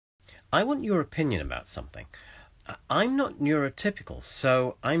I want your opinion about something. I'm not neurotypical,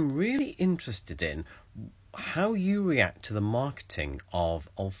 so I'm really interested in how you react to the marketing of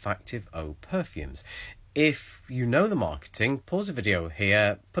Olfactive O perfumes. If you know the marketing, pause the video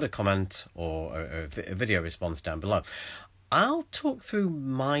here, put a comment or a video response down below. I'll talk through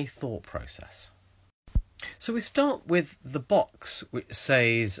my thought process. So we start with the box which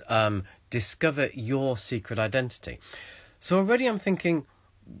says discover your secret identity. So already I'm thinking,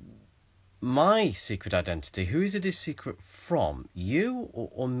 my secret identity, who is it a secret from, you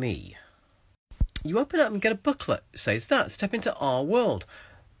or me? You open it up and get a booklet that says that, step into our world.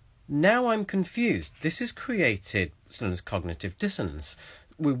 Now I'm confused. This has created what's known as cognitive dissonance.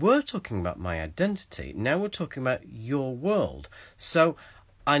 We were talking about my identity, now we're talking about your world. So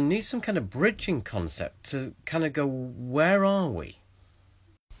I need some kind of bridging concept to kind of go, where are we?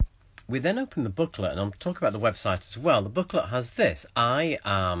 We then open the booklet, and I'll talk about the website as well. The booklet has this: I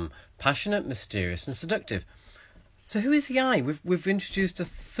am passionate, mysterious and seductive. So who is the I? We've introduced a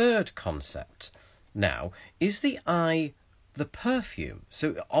third concept now. Is the I the perfume?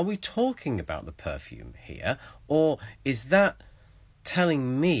 So are we talking about the perfume here, or is that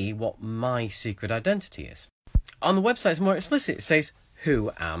telling me what my secret identity is? On the website it's more explicit. It says,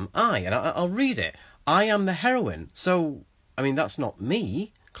 who am I? And I'll read it. I am the heroine. So, I mean, that's not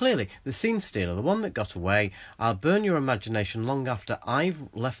me. Clearly, the scene stealer, the one that got away. I'll burn your imagination long after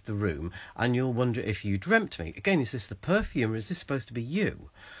I've left the room, and you'll wonder if you dreamt me. Again, is this the perfume, or is this supposed to be you?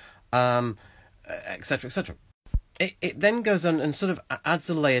 Etc., etc. It then goes on and sort of adds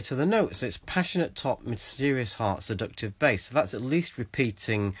a layer to the note. So it's passionate top, mysterious heart, seductive base. So that's at least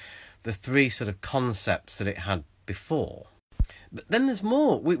repeating the three sort of concepts that it had before. But then there's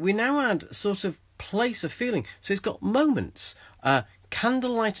more. We now add sort of place of feeling. So it's got moments.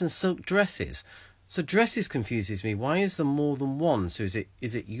 Candlelight and silk dresses. So dresses confuses me. Why is there more than one? So is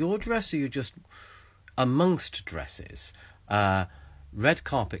it your dress, or you're just amongst dresses? Red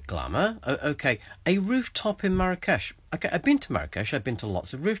carpet glamour. Okay. A rooftop in Marrakesh. Okay, I've been to Marrakesh. I've been to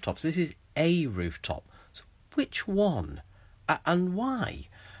lots of rooftops. This is a rooftop. So which one? And why?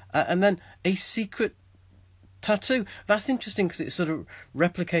 And then a secret tattoo. That's interesting because it's sort of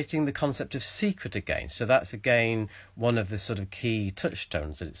replicating the concept of secret again. So that's again one of the sort of key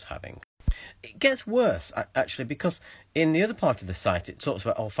touchstones that it's having. It gets worse actually, because in the other part of the site it talks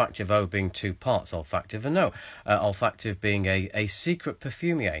about Olfactive O being two parts, Olfactive and O. Olfactive being a secret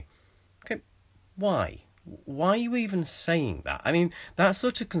perfumier. Okay, why? Why are you even saying that? I mean, that's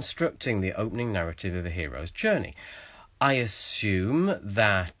sort of constructing the opening narrative of a hero's journey. I assume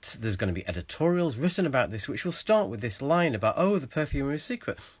that there's going to be editorials written about this, which will start with this line about, oh, the perfumer is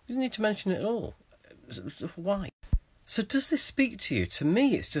secret. You don't need to mention it at all. Why? So does this speak to you? To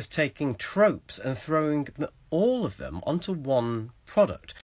me, it's just taking tropes and throwing all of them onto one product.